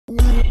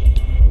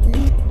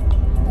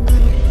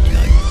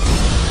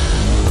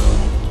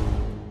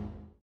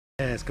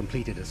is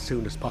completed as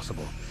soon as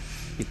possible.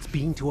 It's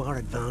been to our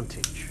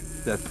advantage.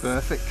 The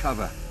perfect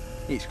cover.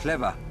 It's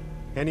clever.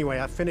 Anyway,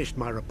 I've finished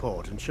my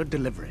report and should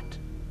deliver it.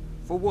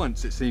 For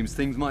once, it seems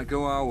things might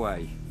go our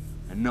way,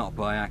 and not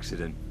by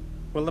accident.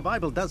 Well, the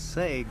Bible does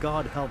say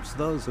God helps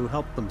those who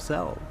help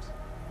themselves.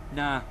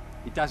 Nah,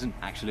 it doesn't,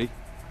 actually.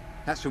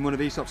 That's from one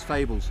of Aesop's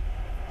fables.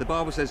 The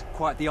Bible says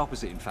quite the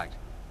opposite, in fact.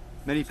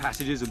 Many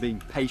passages of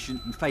being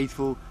patient and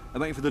faithful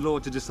and waiting for the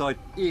Lord to decide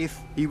if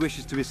he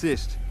wishes to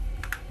assist.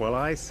 Well,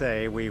 I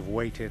say we've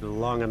waited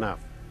long enough.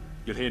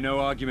 You'll hear no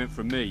argument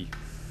from me.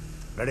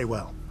 Very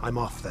well. I'm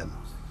off then.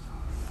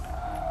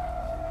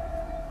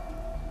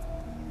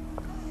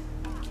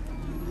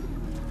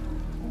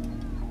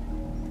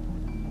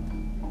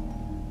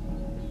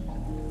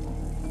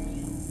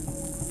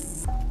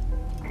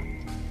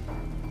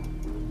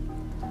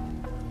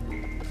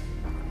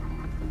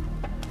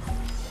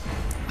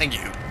 Thank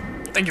you.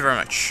 Thank you very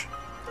much.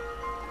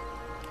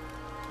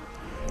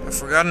 A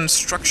forgotten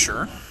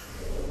structure.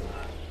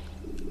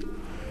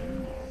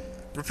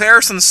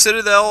 Repairs on the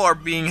Citadel are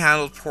being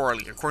handled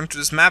poorly. According to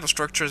this map, a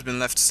structure has been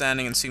left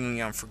standing and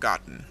seemingly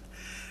unforgotten.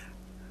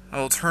 I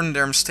will turn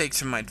their mistake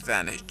to my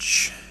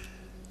advantage.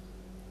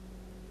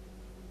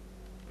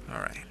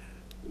 Alright.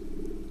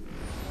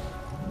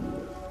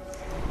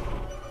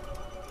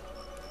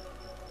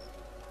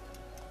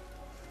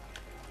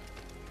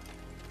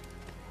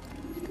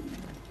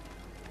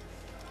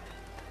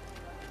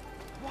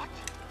 What?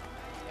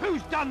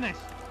 Who's done this?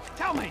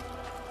 Tell me!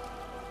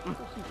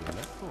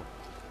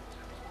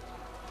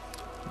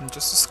 I'm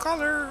just a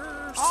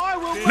scholar. I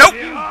will Nope!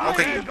 you.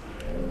 Okay.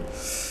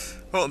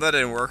 Well, that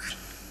didn't work.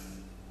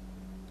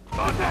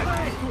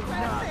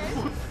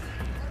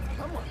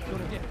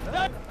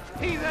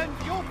 Heathen,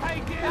 you'll pay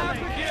dearly!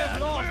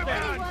 Lost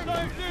him!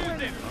 Don't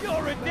lose him!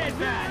 You're a dead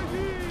man!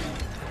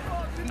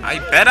 I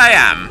bet I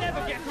am.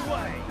 Never get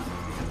away!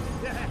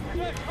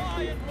 Look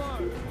high and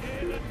low!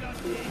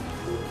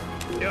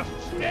 Just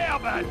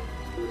sterben!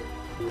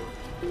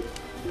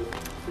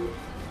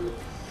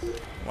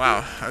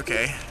 Wow,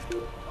 okay.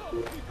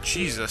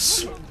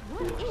 Jesus.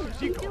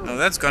 Oh,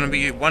 that's gonna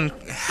be one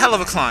hell of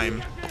a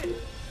climb.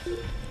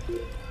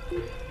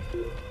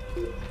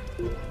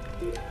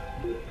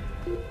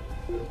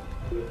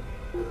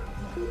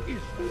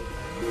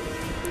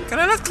 Can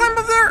I not climb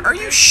up there? Are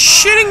you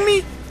shitting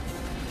me?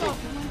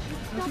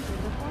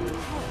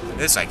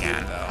 This I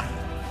can, though.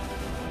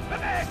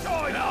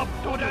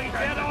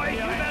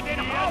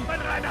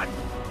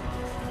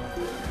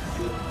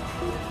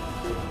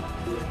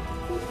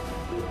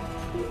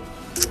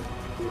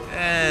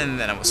 And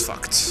then I was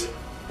fucked.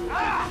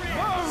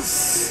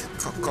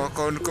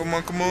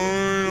 Come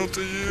on,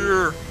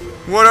 Altair.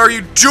 What are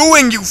you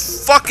doing, you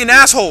fucking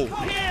asshole? He's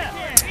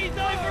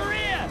over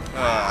here!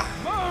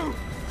 Move!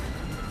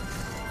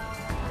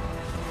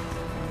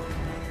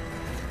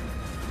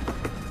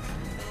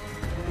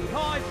 He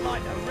hides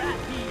like the rat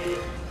he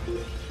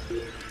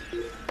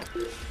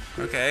is.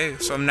 Okay,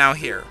 so I'm now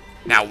here.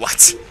 Now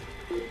what?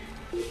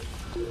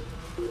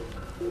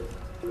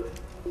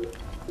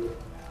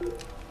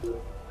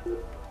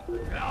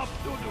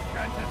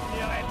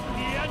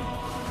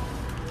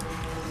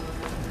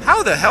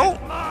 How the hell?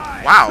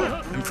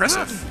 Wow,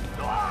 impressive.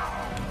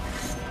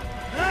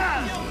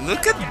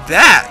 Look at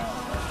that!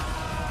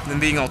 Them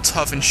being all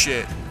tough and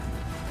shit.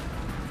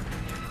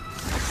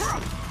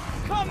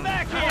 Come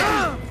back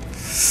here!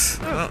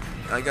 Well,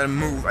 I gotta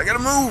move. I gotta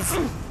move!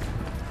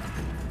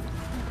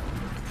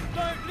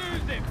 Don't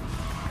lose him!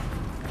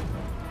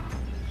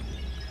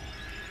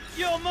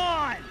 You're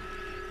mine!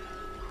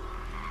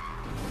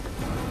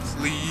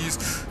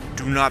 Please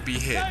do not be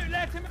hit. Don't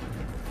let him...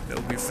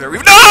 That'll be very—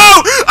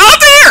 No! Out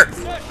there!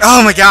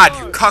 Oh my god,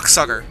 you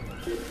cocksucker.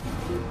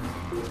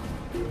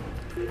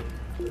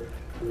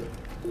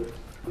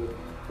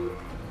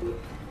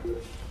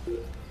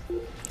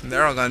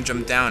 They're all gonna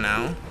jump down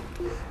now,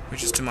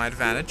 which is to my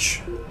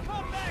advantage.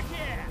 Come back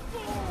here!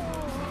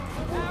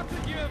 How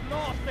could you have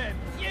lost him?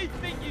 You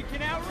think you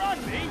can outrun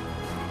me?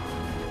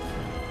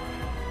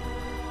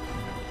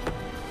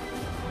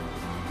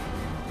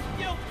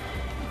 You...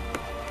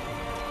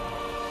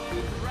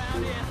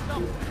 Around here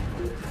somewhere.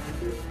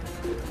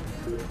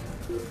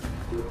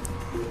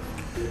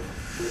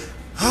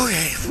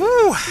 Okay,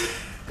 whew.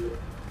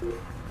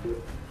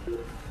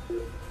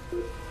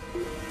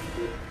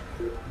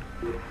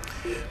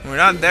 We're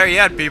not there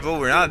yet, people.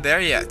 We're not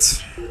there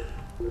yet.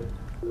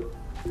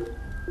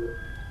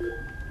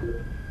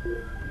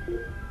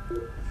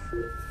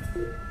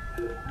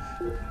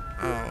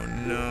 Oh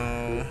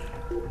no.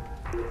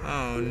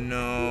 Oh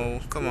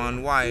no. Come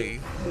on, why?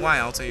 Why,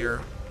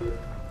 Altair?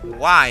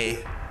 Why?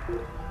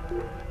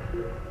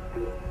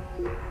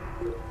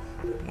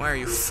 Why are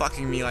you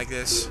fucking me like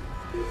this?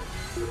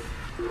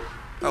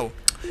 Oh.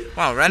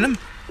 Wow, random?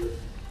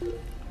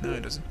 No,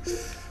 it doesn't.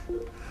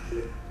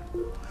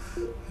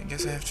 I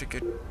guess I have to go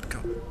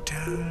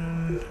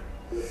down.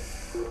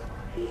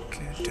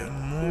 Get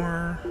down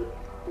more.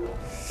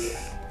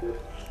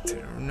 To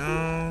the,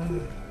 no.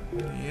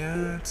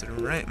 Yeah, to the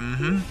right.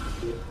 Mm-hmm.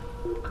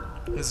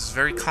 This is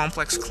very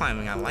complex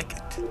climbing. I like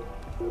it.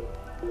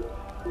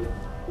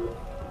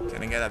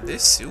 Can I get up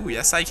this? Ooh,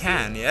 yes I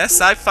can. Yes,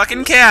 I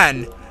fucking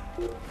can!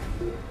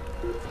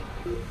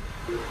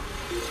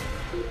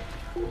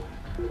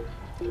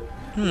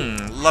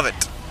 Love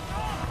it.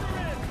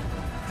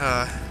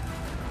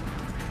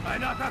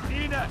 Einer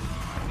Raffine!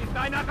 Ist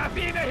eine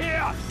Raffine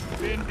hier!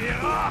 Bin die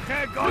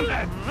Rache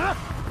Gottes!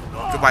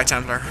 Goodbye,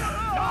 Templar.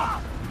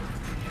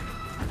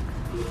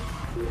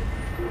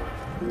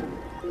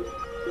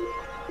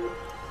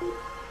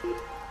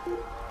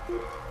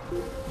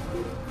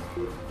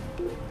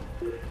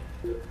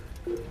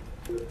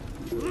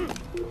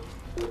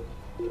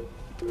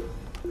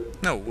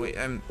 No, wait,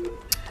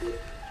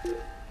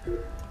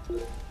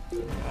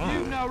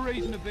 You've no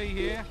reason to be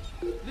here.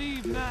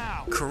 Leave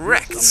now.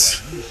 correct. You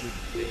should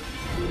leave.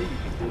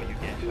 Leave before you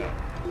get hurt.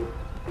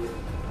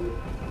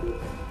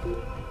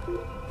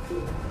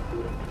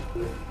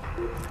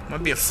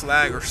 Might be a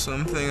flag or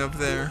something up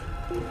there.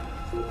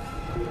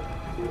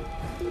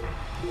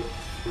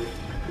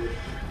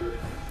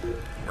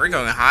 We're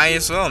going high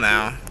as well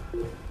now.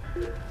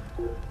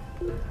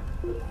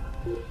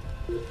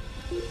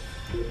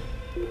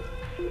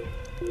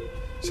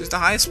 Is this the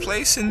highest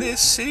place in this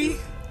city?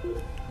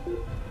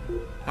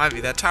 Might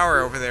be. That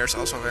tower over there is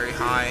also very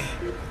high.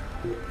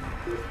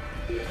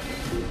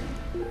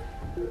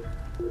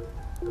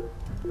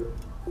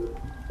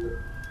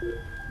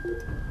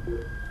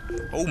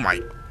 Oh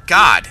my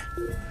god!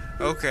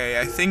 Okay,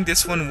 I think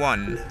this one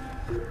won.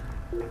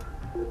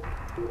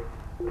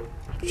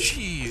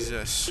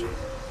 Jesus.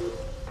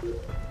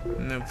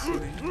 No,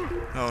 please.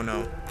 Oh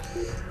no.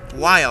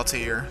 Why,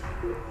 Altair?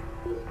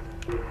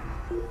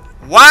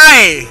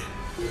 Why?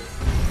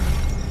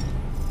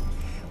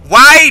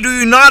 Why do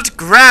you not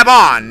grab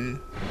on?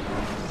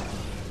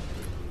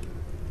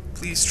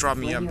 Please drop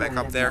me up back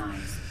up there.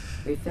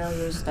 Refill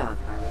your stock,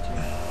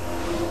 Arbiter.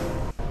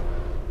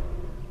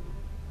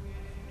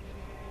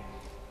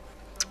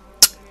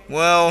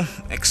 Well,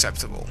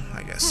 acceptable,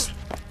 I guess.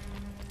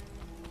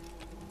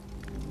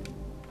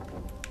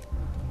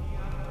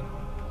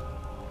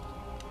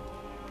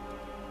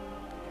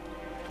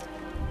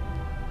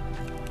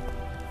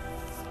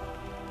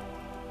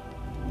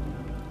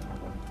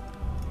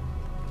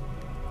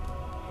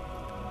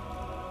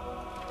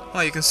 Oh,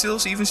 you can still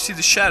even see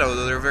the shadow,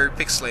 though they're very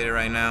pixelated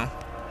right now.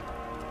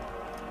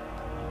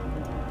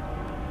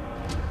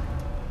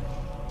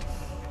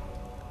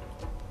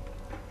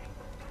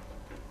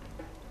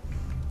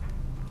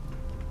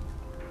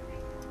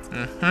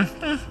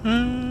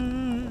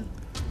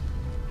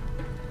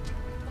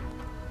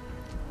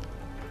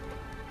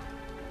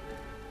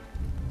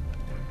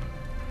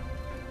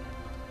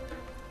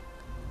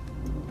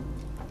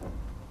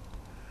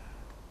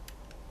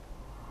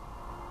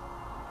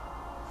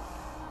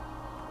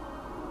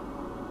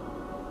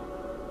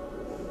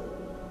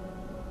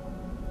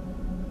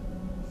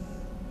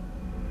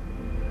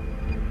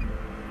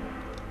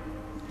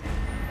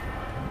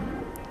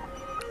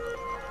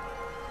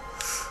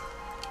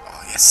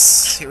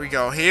 Yes, here we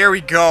go, here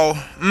we go.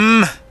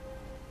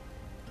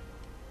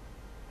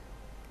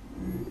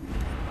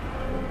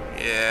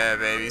 Yeah,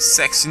 baby,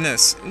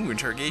 sexiness. Ooh,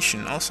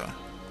 interrogation also.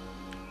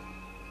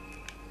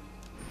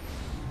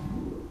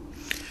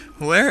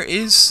 Where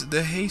is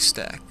the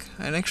haystack?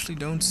 I actually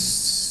don't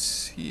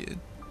see it.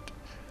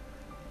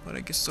 But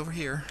I guess it's over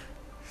here.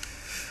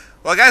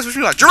 Well, guys, wish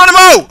me luck.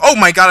 Geronimo! Oh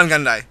my god, I'm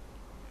gonna die.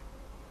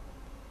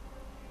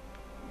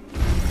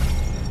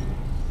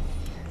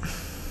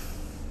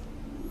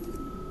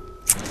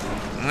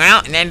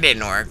 Well, that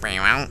didn't work very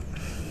well.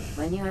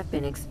 When you have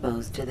been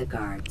exposed to the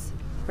guards,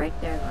 break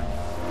their line.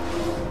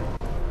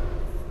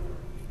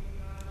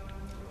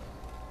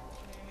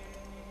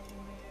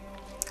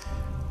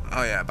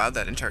 Oh yeah, about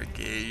that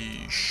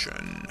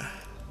interrogation.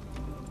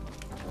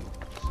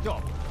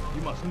 Stop.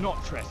 You must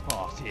not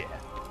trespass here.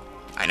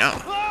 I know.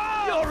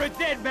 You're a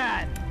dead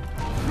man.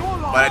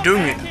 But I'm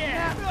doing it.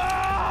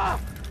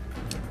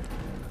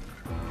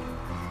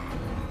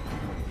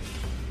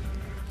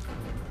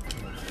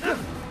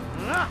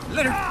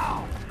 Later.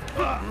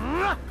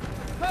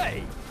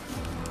 Hey!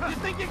 You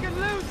think you can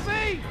lose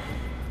me?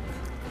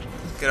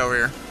 Get over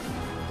here.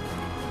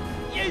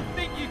 You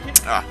think you can...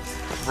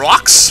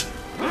 Rocks?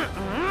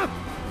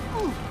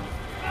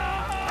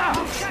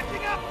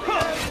 Catching up to you!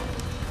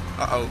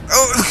 Uh-oh.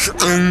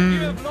 You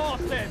have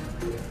lost him.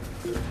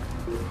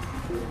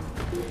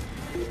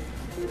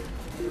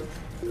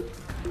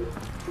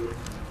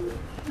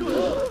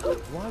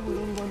 Why would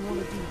anyone want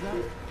to do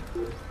that?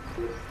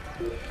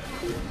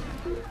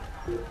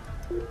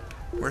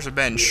 Where's a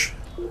bench?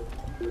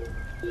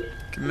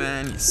 Come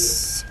on,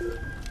 yes.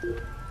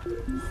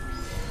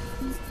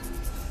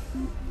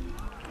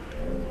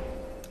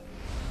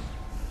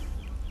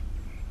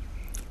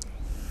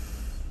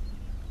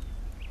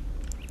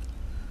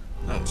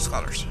 Oh,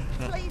 scholars.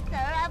 Please, sir,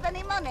 have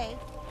any money?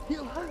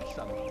 He'll have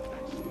some.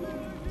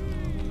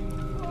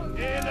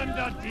 In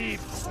the deep.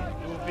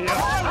 You'll be a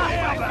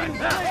fireman.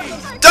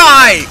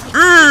 Die!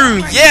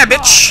 Yeah,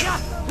 bitch!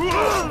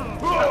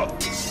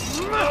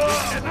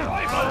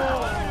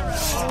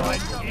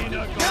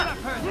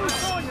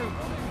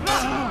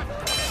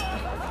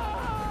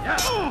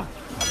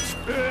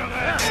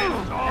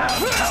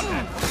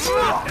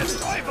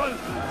 Praise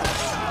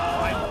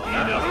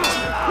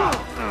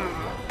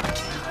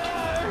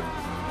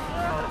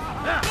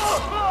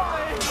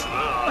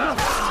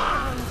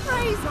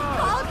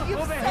God,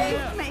 you've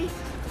saved me.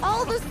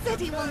 All the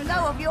city will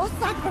know of your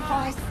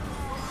sacrifice.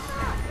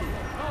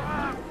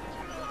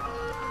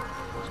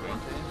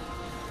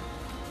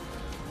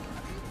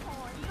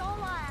 All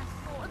I asked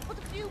for was but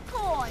a few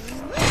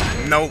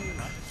coins. Nope.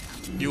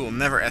 You will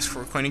never ask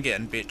for a coin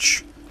again,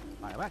 bitch.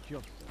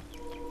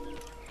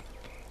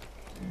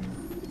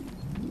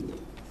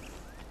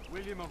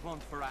 William of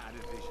Montferrat had a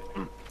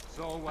vision.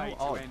 Sole way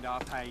to end our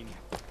pain.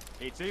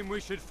 It's him we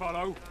should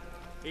follow.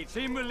 It's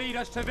him will lead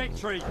us to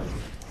victory.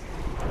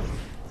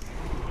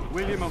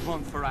 William of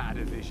Montferrat had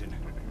a vision.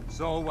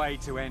 Sole way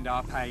to end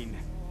our pain.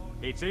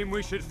 It's him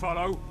we should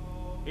follow.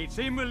 It's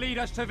him will lead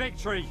us to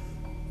victory.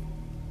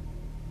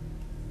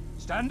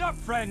 Stand up,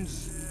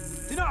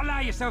 friends. Do not allow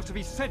yourself to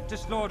be sent to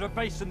slaughter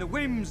based on the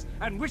whims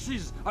and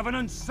wishes of an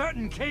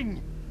uncertain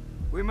king.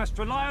 We must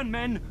rely on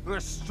men who are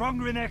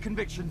stronger in their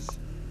convictions.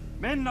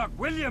 Men like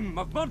William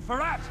of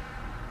Montferrat.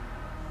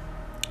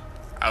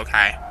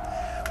 Okay.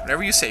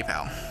 Whatever you say,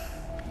 pal.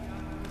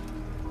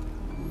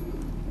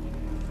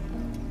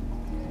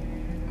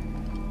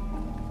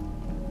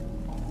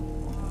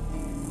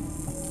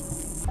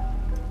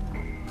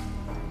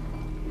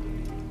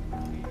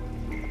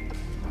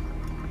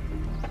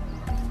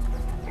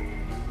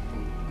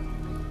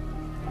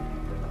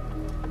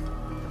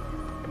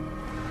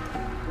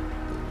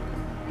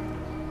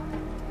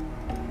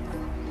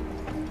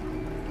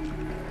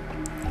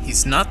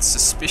 He's not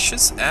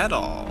suspicious at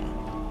all.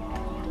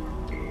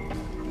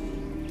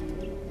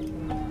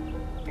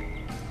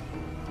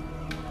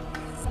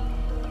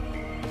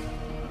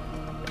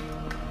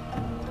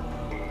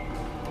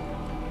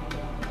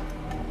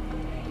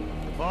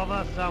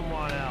 Bother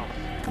someone else.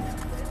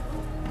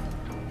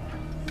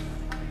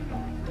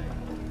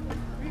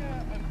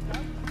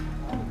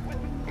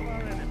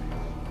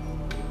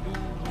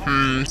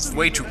 It's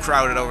way too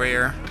crowded over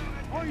here.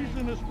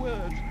 Poisonous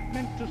words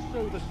meant to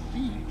sow the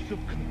seeds of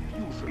confusion.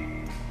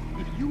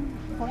 If you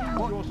find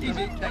yourself Is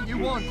it that you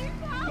want?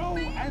 go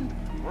and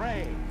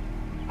pray.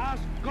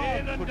 Ask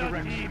God for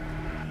direction.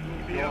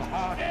 If your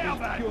heart is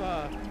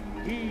pure,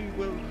 He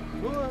will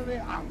surely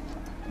answer.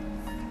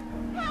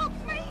 Help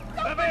me!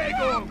 Somebody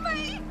help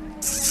me!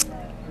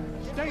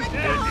 Stay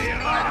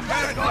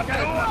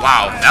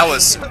Wow, that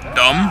was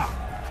dumb.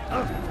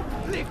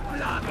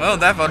 Well,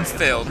 that one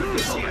failed.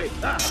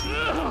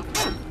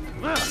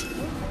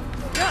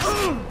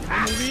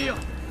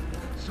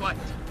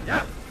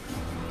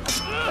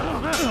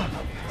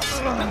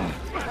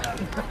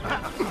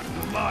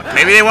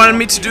 Maybe they wanted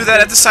me to do that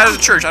at the side of the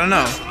church, I don't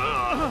know.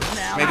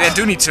 Maybe I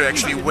do need to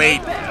actually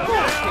wait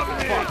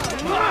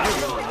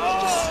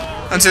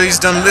until he's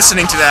done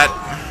listening to that.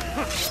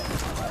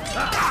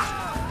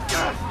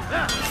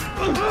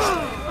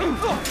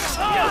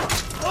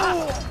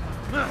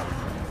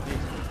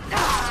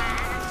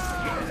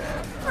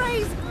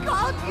 Praise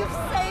God, you've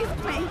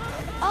saved me.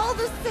 All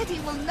the city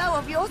will know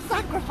of your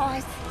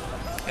sacrifice.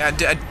 Yeah,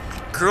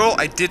 girl,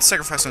 I did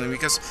sacrifice something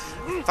because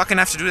fucking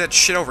have to do that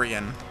shit over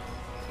again.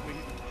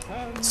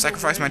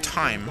 Sacrifice my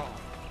time.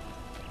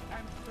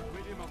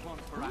 William of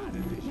Montferrat had a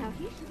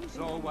vision.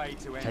 Sole way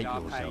to end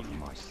our pain.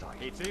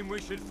 It's him we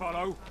should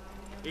follow.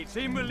 It's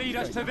him will lead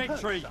us to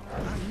victory.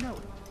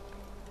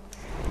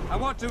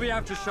 And what do we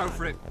have to show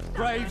for it?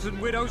 Graves and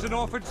widows and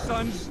orphaned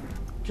sons?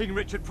 King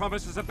Richard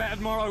promises a better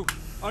tomorrow,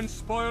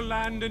 unspoiled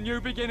land and new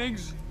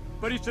beginnings,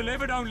 but he's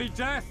delivered only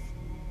death.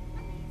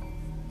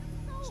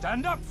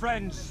 Stand up,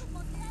 friends.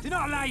 Do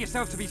not allow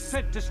yourself to be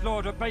sent to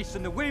slaughter based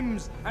on the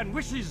whims and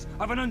wishes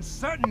of an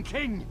uncertain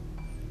king.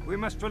 We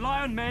must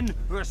rely on men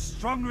who are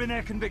stronger in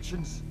their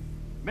convictions.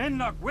 Men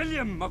like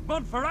William of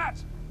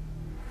Montferrat.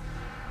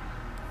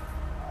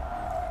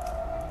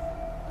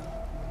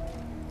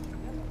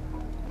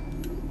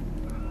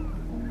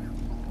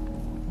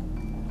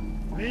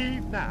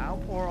 Leave now,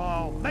 or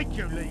I'll make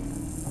you leave.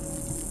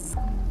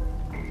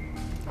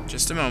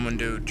 Just a moment,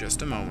 dude.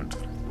 Just a moment.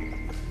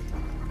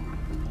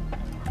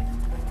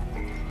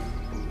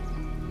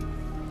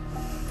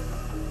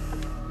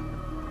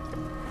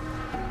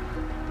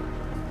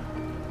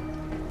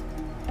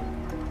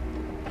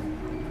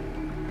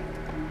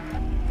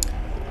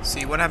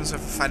 See, what happens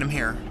if I fight him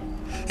here?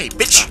 Hey,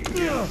 bitch!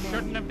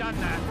 Shouldn't have done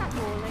that.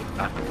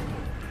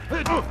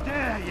 How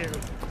dare you?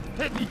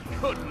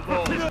 Good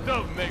Lord,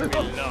 don't make me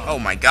laugh. Oh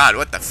my god,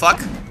 what the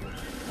fuck?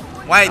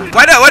 Why do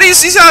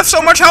you have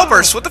so much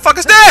helpers? What the fuck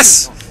is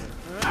this?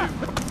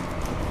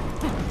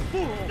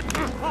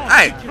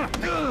 Hey!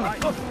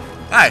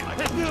 Hey!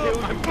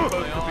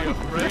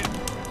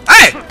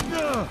 Hey!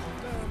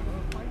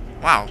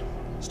 Wow.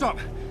 Stop.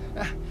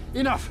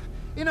 Enough.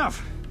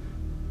 Enough.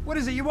 What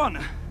is it you want?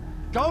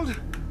 Gold?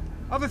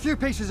 I've a few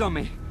pieces on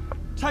me.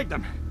 Take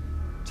them.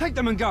 Take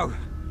them and go.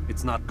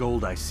 It's not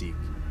gold I seek,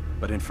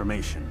 but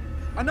information.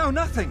 I know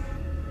nothing.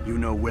 You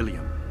know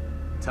William.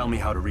 Tell me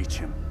how to reach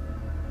him.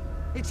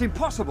 It's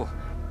impossible.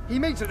 He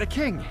meets at the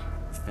king.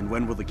 And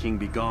when will the king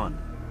be gone?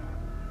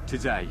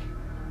 Today.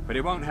 But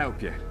it won't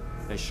help you.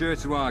 They're sure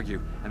to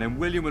argue, and then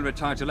William will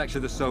retire to lecture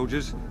the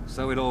soldiers.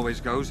 So it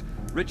always goes.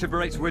 Richard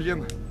berates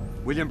William,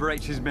 William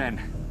berates his men.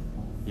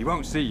 He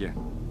won't see you.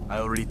 I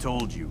already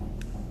told you.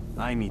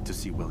 I need to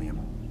see William.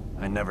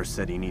 I never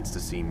said he needs to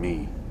see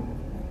me.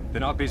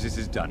 Then our business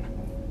is done.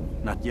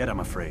 Not yet, I'm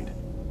afraid.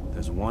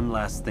 There's one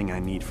last thing I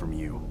need from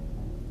you.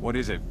 What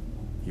is it?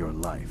 Your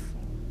life.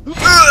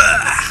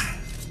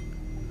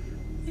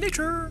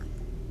 Later.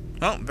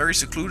 Well, very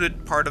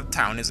secluded part of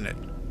town, isn't it?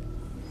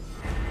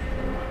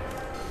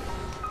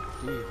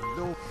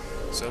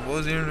 So what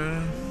was he?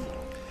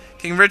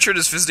 King Richard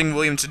is visiting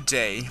William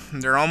today.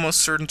 They're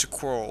almost certain to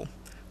quarrel.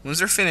 Once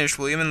they're finished,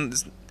 William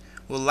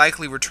will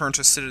likely return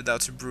to Citadel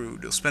to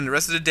brood. He'll spend the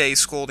rest of the day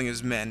scolding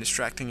his men,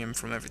 distracting him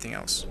from everything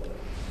else.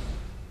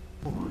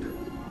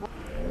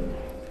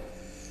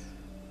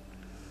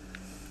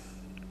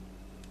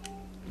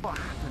 What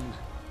happened?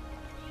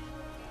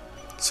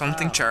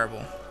 Something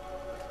terrible.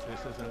 This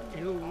is an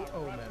ill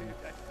omen.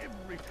 At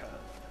every turn,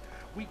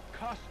 we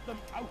cast them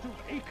out of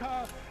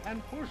Acre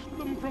and pushed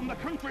them from the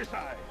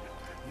countryside.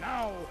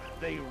 Now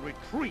they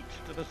retreat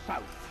to the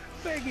south,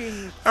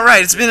 begging.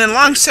 Alright, it's been a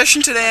long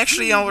session today,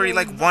 actually, already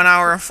like 1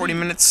 hour and 40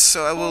 minutes,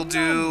 so I will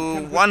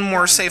do one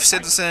more Safe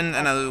Citizen,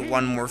 and I'll do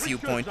one more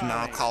Viewpoint, and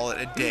I'll call it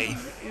a day.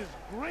 Is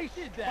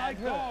graced by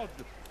God.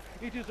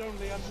 It is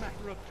only a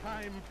matter of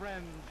time,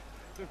 friends,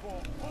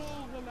 before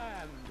all the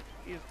land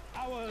is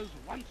ours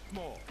once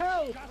more.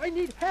 Help! I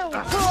need help!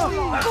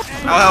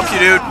 I'll help you,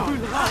 dude.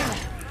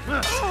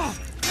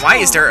 Why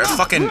is there a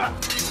fucking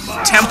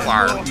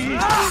Templar?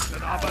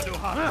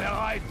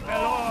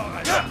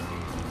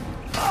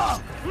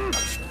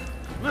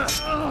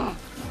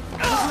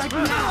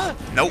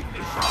 Nope.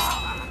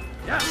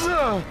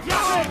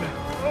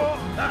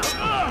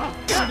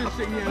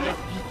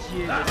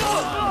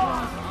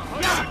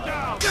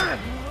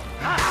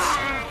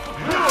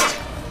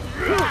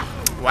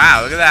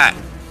 Wow, look at that.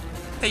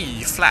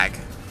 Hey, flag.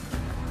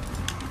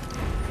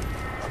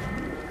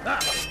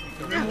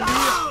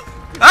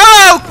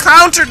 Oh,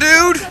 counter,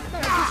 dude!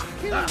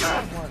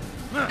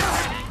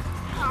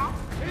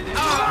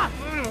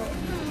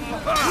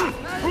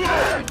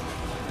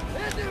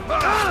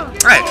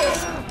 Right.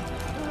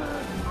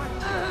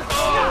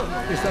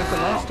 Is that the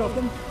last of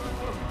them?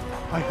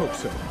 I hope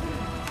so.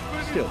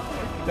 Still,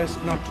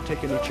 best not to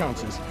take any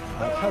chances.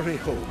 I'll hurry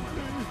home.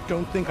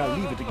 Don't think I'll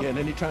leave it again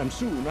anytime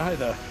soon,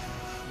 either.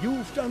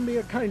 You've done me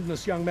a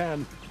kindness, young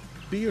man.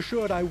 Be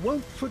assured I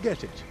won't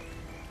forget it.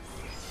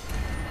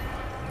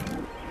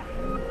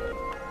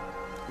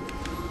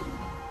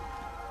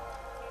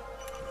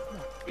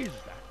 What is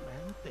that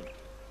man thinking?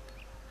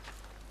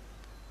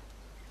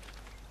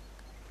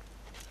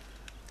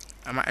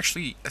 Am I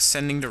actually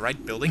ascending the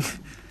right building?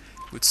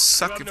 It would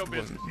suck if it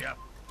wasn't.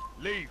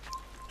 Leave.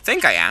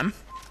 Think I am.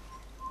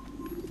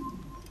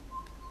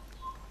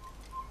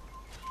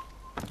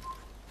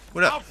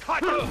 What up?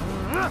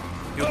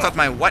 You'll cut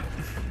my what?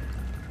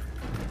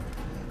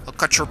 I'll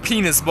cut your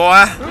penis,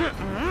 boy.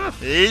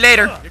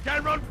 Later. You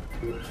can't run.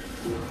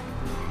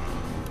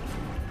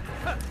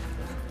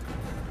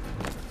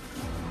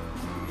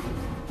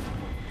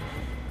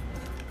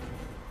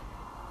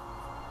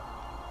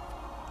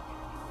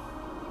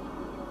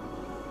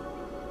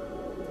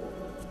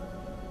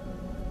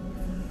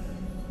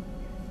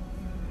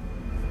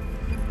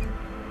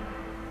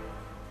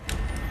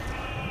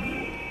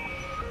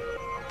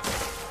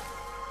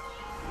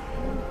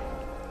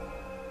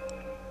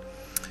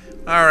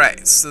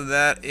 Alright, so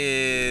that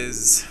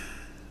is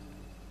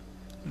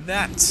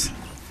that.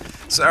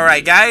 So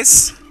alright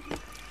guys,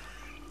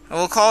 I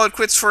will call it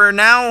quits for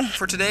now,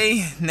 for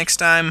today. Next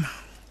time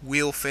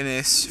we'll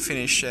finish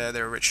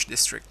the rich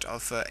district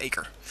of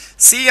Acre.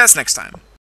 See you guys next time.